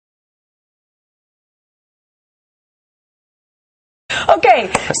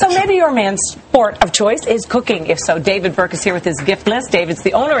Okay, so maybe your man's sport of choice is cooking. If so, David Burke is here with his gift list. David's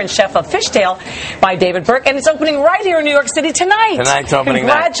the owner and chef of Fishtail by David Burke, and it's opening right here in New York City tonight. Tonight's opening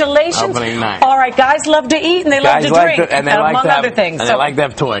night. Congratulations. Opening night. All right, guys love to eat and they love to drink, among other things. And they like to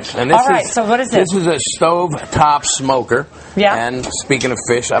have toys. And all right, so what is this? This is a Stovetop Smoker. Yeah. And speaking of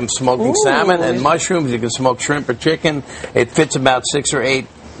fish, I'm smoking salmon and mushrooms. You can smoke shrimp or chicken. It fits about 6 or 8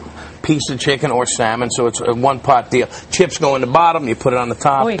 piece of chicken or salmon, so it's a one-pot deal. Chips go in the bottom, you put it on the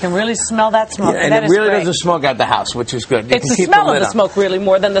top. Oh, you can really smell that smoke. Yeah, and it really doesn't smoke out the house, which is good. It's the smell of the smoke, really,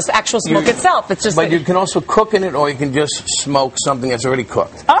 more than the actual smoke itself. It's just. But you can also cook in it, or you can just smoke something that's already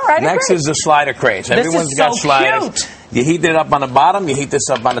cooked. All right. Next is the slider craze. Everyone's got sliders. Cute. You heat it up on the bottom. You heat this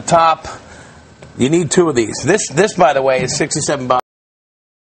up on the top. You need 2 of these. This, by the way, is $67.